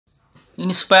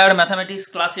Inspire mathematics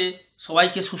ক্লাসে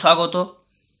সবাইকে সুস্বাগত।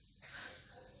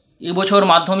 এবছর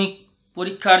মাধ্যমিক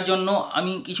পরীক্ষার জন্য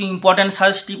আমি কিছু ইম্পর্ট্যান্ট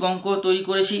সাজেস্টিভ অঙ্ক তৈরি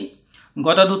করেছি।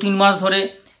 গত 2-3 মাস ধরে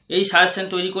এই সাজেশন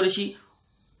তৈরি করেছি।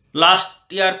 লাস্ট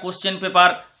ইয়ার কোশ্চেন পেপার,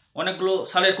 অনেকগুলো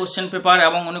সালের কোশ্চেন পেপার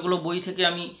এবং অনেকগুলো বই থেকে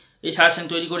আমি এই সাজেশন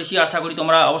তৈরি করেছি। আশা করি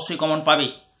তোমরা অবশ্যই কমন পাবে।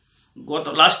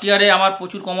 লাস্ট ইয়ারে আমার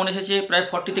প্রচুর কমন এসেছে, প্রায়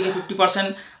 40 থেকে 50%।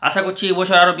 আশা করছি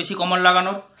এবছর আরও বেশি কমন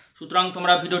লাগানোর। সুতরাং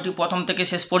তোমরা ভিডিওটি প্রথম থেকে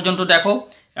শেষ পর্যন্ত দেখো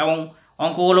এবং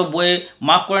অঙ্কগুলো বইয়ে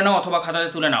মার্ক করে নাও অথবা খাতাতে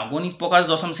তুলে নাও। গণিত প্রকাশ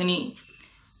দশম শ্রেণী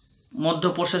মধ্য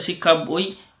পর্ষদ শিক্ষা বই,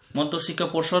 মধ্য শিক্ষা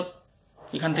পর্ষদ,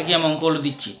 এখান থেকে আমি অঙ্কগুলো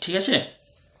দিচ্ছি। ঠিক আছে,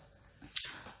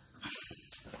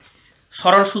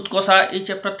 সরল সুদ কষা এই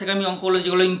চ্যাপ্টার থেকে আমি অঙ্কগুলো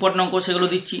যেগুলো ইম্পর্টেন্ট অঙ্ক সেগুলো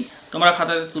দিচ্ছি, তোমরা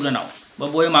খাতাতে তুলে নাও বা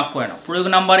বইয়ে মার্ক করে নাও। প্রয়োগ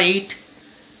নাম্বার 8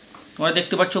 তোমরা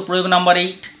দেখতে পাচ্ছ, প্রয়োগ নাম্বার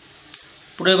 8,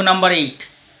 প্রয়োগ নাম্বার 8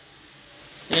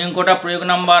 এই অঙ্কটা প্রয়োগ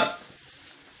নাম্বার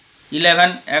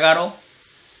 11, 11।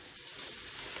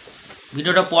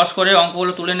 ভিডিওটা পজ করে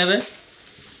অঙ্কগুলো তুলে নেবে।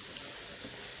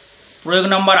 প্রয়োগ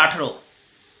নাম্বার 18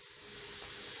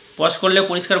 পজ করলে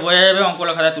পরিষ্কার বোঝা যাবে,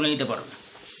 অঙ্কগুলো খাতায় তুলে নিতে পারবে।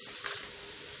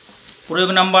 প্রয়োগ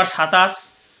নাম্বার 27,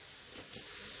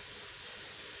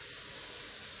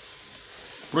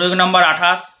 প্রয়োগ নাম্বার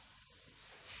 28,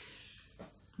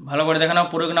 ভালো করে দেখে নাও।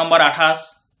 প্রয়োগ নাম্বার 28,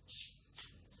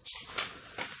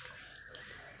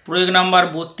 প্রয়োগ নাম্বার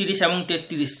 32 এবং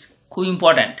 33 খুব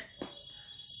ইম্পর্ট্যান্ট,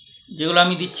 যেগুলো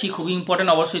আমি দিচ্ছি খুবই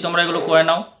ইম্পর্ট্যান্ট, অবশ্যই তোমরা এগুলো করে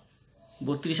নাও।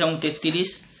 32 এবং 33।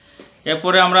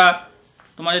 এরপরে আমরা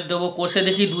তোমাদের দেবো কোষে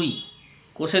দেখি 2।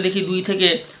 কোষে দেখি 2 থেকে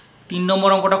 3 নম্বর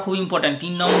অঙ্কটা খুব ইম্পর্ট্যান্ট।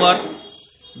 3 নম্বর,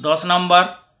 10 নম্বর,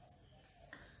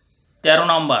 13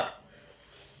 নম্বর,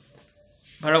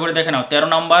 ভালো করে দেখে নাও। 13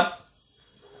 নম্বর,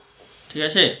 ঠিক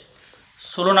আছে।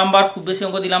 16 নম্বর খুব বেশি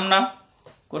অঙ্ক দিলাম না।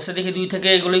 কোষে দেখি 2 থেকে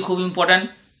এগুলোই খুব ইম্পর্ট্যান্ট,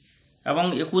 এবং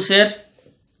 21-এর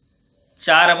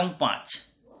 4 এবং 5।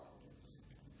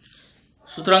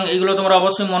 সুতরাং এইগুলো তোমরা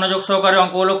অবশ্যই মনোযোগ সহকারে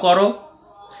অঙ্কগুলো করো।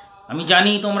 আমি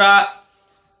জানি তোমরা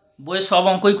বইয়ের সব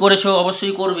অঙ্কই করেছো,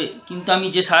 অবশ্যই করবে, কিন্তু আমি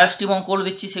যে সাজেস্টিভ অঙ্কগুলো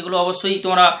দিচ্ছি সেগুলো অবশ্যই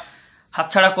তোমরা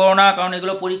হাতছাড়া করো না, কারণ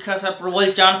এগুলো পরীক্ষা আসার প্রবল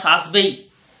চান্স আসবেই।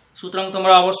 সুতরাং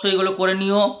তোমরা অবশ্যই এগুলো করে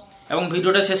নিও এবং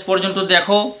ভিডিওটা শেষ পর্যন্ত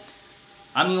দেখো।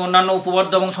 আমি অন্যান্য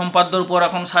উপপাদ্য এবং সম্পাদ্যর উপর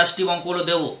এখন সাজেস্টিভ অঙ্কগুলো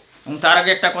দেবো। এবং তার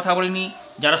আগে একটা কথা বলিনি,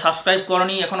 যারা সাবস্ক্রাইব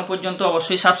করোনি এখনও পর্যন্ত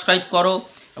অবশ্যই সাবস্ক্রাইব করো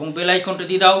এবং বেল আইকনটা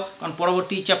দিয়ে দাও, কারণ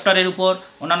পরবর্তী চ্যাপ্টারের উপর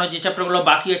অন্যান্য যে চ্যাপ্টারগুলো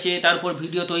বাকি আছে তার উপর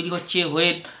ভিডিও তৈরি হচ্ছে, হয়ে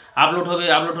আপলোড হবে।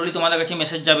 আপলোড হলে তোমাদের কাছে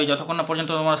মেসেজ যাবে, যতক্ষণ না পর্যন্ত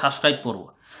তোমরা সাবস্ক্রাইব করবো।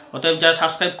 অতএব যারা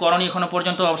সাবস্ক্রাইব করোনি এখনও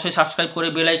পর্যন্ত অবশ্যই সাবস্ক্রাইব করে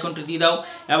বেল আইকনটি দিয়ে দাও,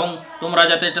 এবং তোমরা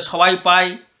যাতে এটা সবাই পায়,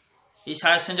 এই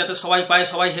সাজেশন যাতে সবাই পায়,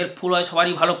 সবাই হেল্পফুল হয়,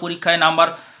 সবারই ভালো পরীক্ষায় নাম্বার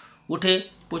উঠে,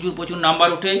 প্রচুর প্রচুর নাম্বার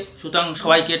উঠে। সুতরাং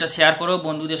সবাইকে এটা শেয়ার করো,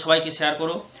 বন্ধুদের সবাইকে শেয়ার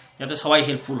করো, যাতে সবাই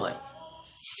হেল্পফুল হয়।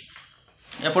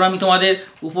 এরপর আমি তোমাদের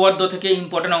উপপাদ্য থেকে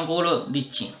ইম্পর্টেন্ট অঙ্কগুলো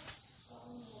দিচ্ছি।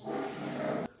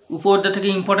 উপপাদ্য থেকে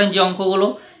ইম্পর্টেন্ট যে অঙ্কগুলো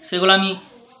সেগুলো আমি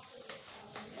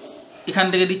এখান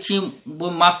থেকে দিচ্ছি,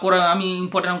 মার্ক করে আমি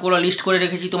ইম্পর্টেন্ট অঙ্কগুলো লিস্ট করে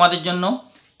রেখেছি তোমাদের জন্য।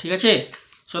 ঠিক আছে,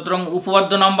 সুতরাং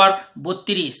উপপাদ্য নাম্বার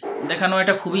 32 দেখানো,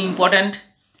 এটা খুবই ইম্পর্ট্যান্ট।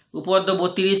 উপপাদ্য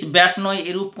 32, ব্যাস নয়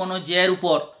এরূপ কোনো জ্যায়ের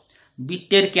উপর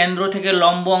বৃত্তের কেন্দ্র থেকে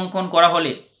লম্ব অঙ্কন করা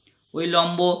হলে ওই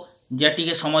লম্ব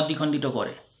জ্যাটিকে সমদ্বিখণ্ডিত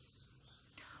করে।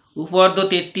 উপপাদ্য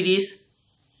 33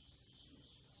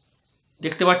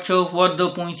 দেখতে পাচ্ছ। উপপাদ্য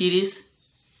 35,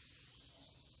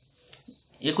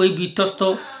 একই বৃত্তস্থ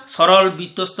সরল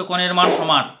বৃত্তস্থ কোণের মান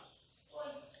সমান।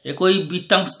 একই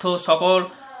বৃত্তাংশ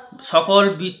সকল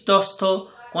বৃত্তস্থ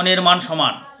কোণের মান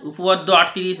সমান। উপপাদ্য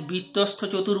 38, বৃত্তস্থ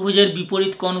চতুর্ভুজের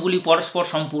বিপরীত কোণগুলি পরস্পর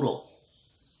সম্পূরক।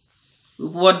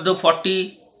 উপপাদ্য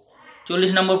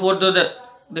 40 নম্বর উপপাদ্য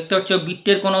দেখতে পাচ্ছ,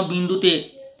 বৃত্তের কোনো বিন্দুতে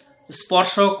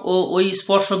স্পর্শক ও ওই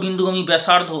স্পর্শ বিন্দুগামী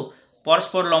ব্যাসার্ধ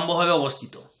পরস্পর লম্বভাবে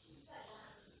অবস্থিত।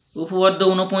 উপপাদ্য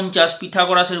 49,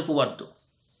 পিথাগোরাসের উপপাদ্য,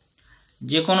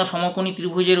 যে কোনো সমকোণী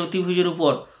ত্রিভুজের অতিভুজের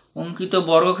উপর অঙ্কিত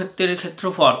বর্গক্ষেত্রের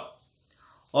ক্ষেত্রফল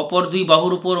অপর দুই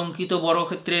বাহুর উপর অঙ্কিত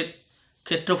বর্গক্ষেত্রের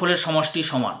ক্ষেত্রফলের সমষ্টি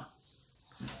সমান।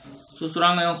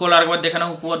 সুতরাং অঙ্কগুলো আরেকবার দেখানো,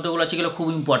 উপপাদ্যগুলো আছে, এগুলো খুব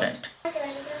ইম্পর্ট্যান্ট।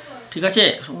 ঠিক আছে,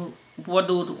 উপপাদ্য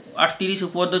 38,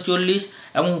 উপপাদ্য 40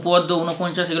 এবং উপপাদ্য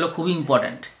 49 এগুলো খুবই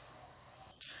ইম্পর্ট্যান্ট।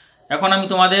 এখন আমি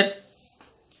তোমাদের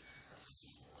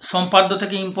সম্পাদ্য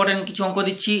থেকে ইম্পর্ট্যান্ট কিছু অঙ্ক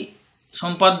দিচ্ছি।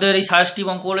 সম্পাদ্যের এই সাজেস্টিভ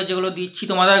অঙ্কগুলো যেগুলো দিচ্ছি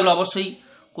তোমাদের, এগুলো অবশ্যই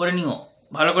করে নিও,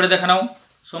 ভালো করে দেখে নাও।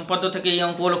 সম্পাদ্য থেকে এই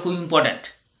অঙ্কগুলো খুব ইম্পর্ট্যান্ট,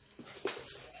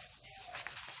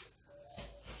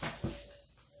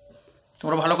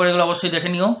 তোমরা ভালো করে এগুলো অবশ্যই দেখে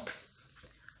নিও।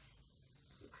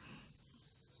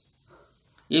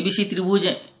 এবিসি ত্রিভুজ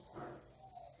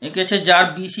এঁকেছে, যার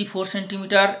BC 4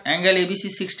 centimetre, angle ABC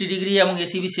 60 degree এবং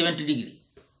এসিবি 70 ডিগ্রি।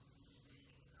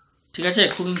 ঠিক আছে,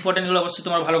 খুব ইম্পর্টেন্ট, এগুলো অবশ্যই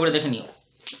তোমরা ভালো করে দেখে নিও।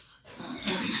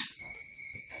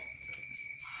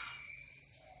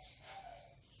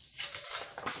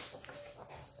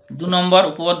 2 নম্বর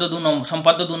উপপাদ্য 2 নম্বর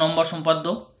সম্পাদ্য 2 নম্বর সম্পাদ্য।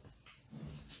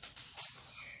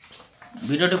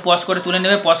 ভিডিওটি পজ করে তুলে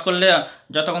নেবে, পজ করলে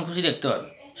যতক্ষণ খুশি দেখতে পাবে।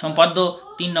 সম্পাদ্য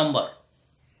 3 নম্বর,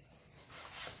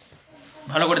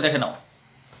 ভালো করে দেখে নাও।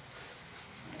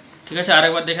 ঠিক আছে,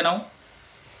 আরেকবার দেখে নাও।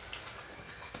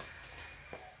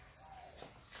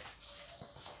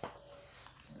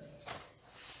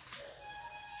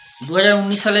 দু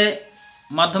 2019 সালে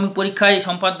মাধ্যমিক পরীক্ষায়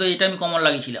সম্পাদ্য এটা আমি কমন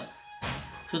লাগিয়েছিলাম।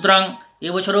 সুতরাং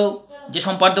এবছরও যে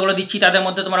সম্পাদ্যগুলো দিচ্ছি তাদের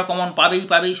মধ্যে তোমরা কমন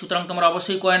পাবেই। সুতরাং তোমরা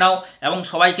অবশ্যই করে নাও এবং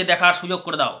সবাইকে দেখার সুযোগ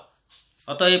করে দাও।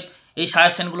 অতএব এই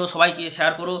সাজেশনগুলো সবাইকে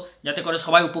শেয়ার করো, যাতে করে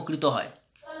সবাই উপকৃত হয়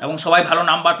এবং সবাই ভালো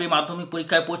নাম্বার পেয়ে মাধ্যমিক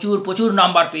পরীক্ষায় প্রচুর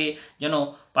নাম্বার পেয়ে যেন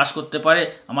পাস করতে পারে।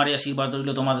 আমার এই আশীর্বাদ রইল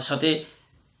তোমাদের সাথে।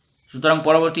 সুতরাং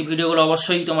পরবর্তী ভিডিওগুলো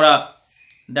অবশ্যই তোমরা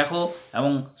দেখো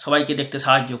এবং সবাইকে দেখতে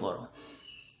সাহায্য করো।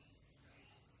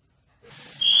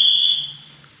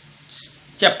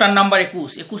 চ্যাপ্টার নাম্বার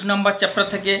 21 নাম্বার চ্যাপ্টার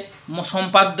থেকে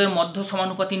সম্পাদ্যের মধ্য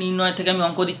সমানুপাতি নির্ণয় থেকে আমি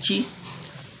অঙ্ক দিচ্ছি।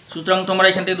 সুতরাং তোমরা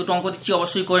এখান থেকে 2টো অঙ্ক দিচ্ছি,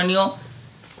 অবশ্যই করে নিও।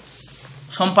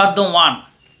 সম্পাদ্য 1,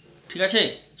 ঠিক আছে,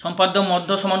 সম্পাদ্য মধ্য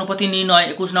সমানুপাতি নির্ণয়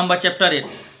 21 নম্বর চ্যাপ্টারের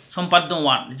সম্পাদ্য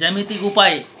 1। জ্যামিতিক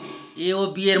উপায়ে এ ও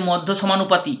বি এর মধ্য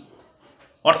সমানুপাতি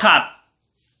অর্থাৎ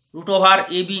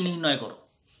 √AB নির্ণয় করো,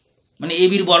 মানে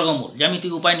এবির বর্গমূল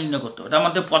জ্যামিতিক উপায় নির্ণয় করতে হবে। তার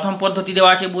মধ্যে প্রথম পদ্ধতি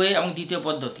দেওয়া আছে বইয়ে এবং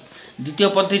দ্বিতীয়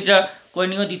পদ্ধতিটা করে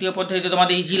নিও। দ্বিতীয় পদ্ধতিতে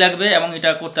তোমাদের ইজি লাগবে এবং এটা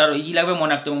করতে আরও ইজি লাগবে,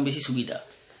 মনে রাখতে এবং বেশি সুবিধা।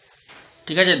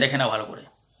 ঠিক আছে, দেখে নাও ভালো করে।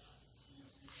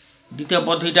 দ্বিতীয়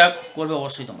পদ্ধতিটা করবে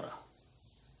অবশ্যই তোমরা।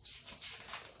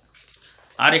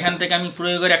 আর এখান থেকে আমি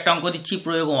প্রয়োগের একটা অঙ্ক দিচ্ছি,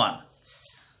 প্রয়োগ 1।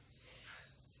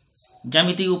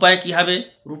 জ্যামিতিক উপায়ে কী হবে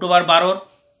 √12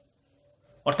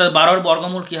 অর্থাৎ 12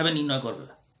 বর্গমূল কীভাবে নির্ণয় করবে,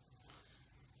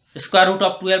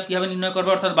 √12 কীভাবে নির্ণয় করবে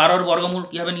অর্থাৎ 12 বর্গমূল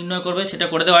কীভাবে নির্ণয় করবে সেটা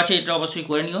করে দেওয়া আছে। এটা অবশ্যই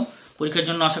করে নিও, পরীক্ষার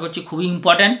জন্য আশা করছি খুবই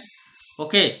important.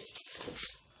 Okay,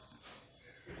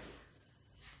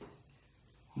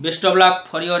 best of luck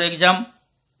for your exam.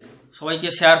 সবাইকে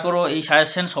শেয়ার করো এই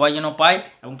সাজেশন, সবাই যেন পায়।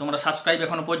 এবং তোমরা সাবস্ক্রাইব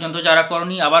এখনও পর্যন্ত যারা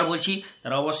করনি, আবার বলছি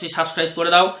তারা অবশ্যই সাবস্ক্রাইব করে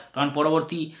দাও, কারণ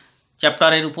পরবর্তী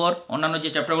চ্যাপ্টারের উপর অন্যান্য যে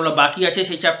চ্যাপ্টারগুলো বাকি আছে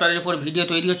সেই চ্যাপ্টারের উপর ভিডিও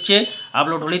তৈরি হচ্ছে,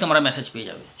 আপলোড হলেই তোমরা মেসেজ পেয়ে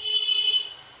যাবে।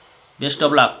 Best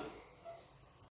of luck.